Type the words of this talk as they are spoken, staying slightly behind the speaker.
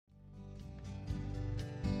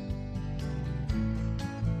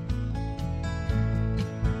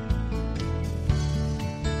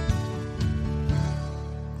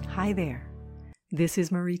Hi there. This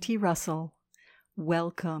is Marie T. Russell.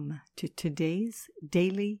 Welcome to today's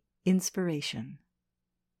Daily Inspiration.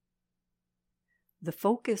 The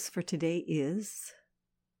focus for today is,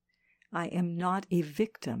 I am not a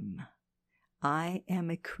victim. I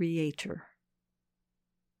am a creator.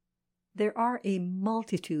 There are a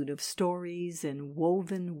multitude of stories and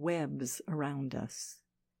woven webs around us.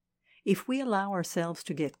 If we allow ourselves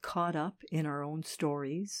to get caught up in our own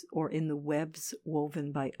stories or in the webs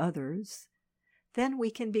woven by others, then we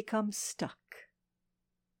can become stuck.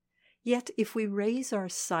 Yet if we raise our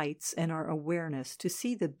sights and our awareness to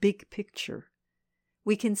see the big picture,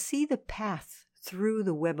 we can see the path through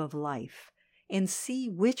the web of life and see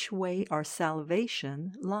which way our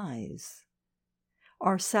salvation lies.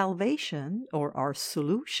 Our salvation, or our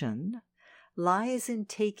solution, lies in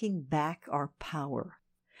taking back our power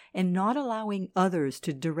and not allowing others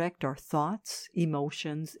to direct our thoughts,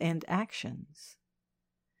 emotions, and actions.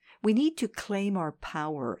 We need to claim our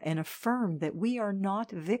power and affirm that we are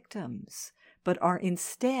not victims, but are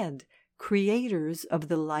instead creators of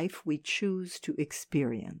the life we choose to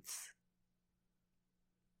experience.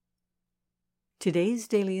 Today's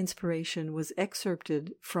daily inspiration was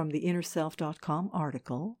excerpted from the InnerSelf.com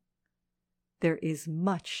article, There is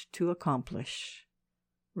Much to Accomplish,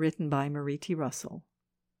 written by Marie T. Russell.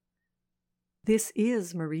 This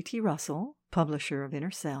is Marie T. Russell, publisher of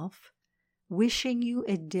Inner Self, wishing you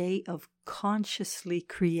a day of consciously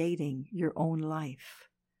creating your own life,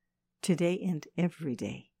 today and every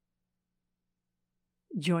day.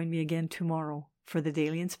 Join me again tomorrow for the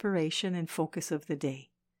daily inspiration and focus of the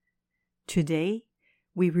day. Today,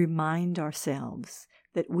 we remind ourselves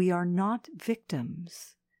that we are not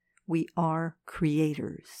victims, we are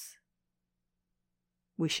creators.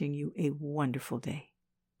 Wishing you a wonderful day.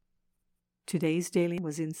 Today's daily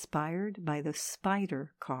was inspired by the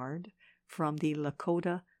spider card from the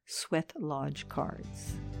Lakota Sweat Lodge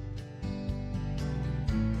cards.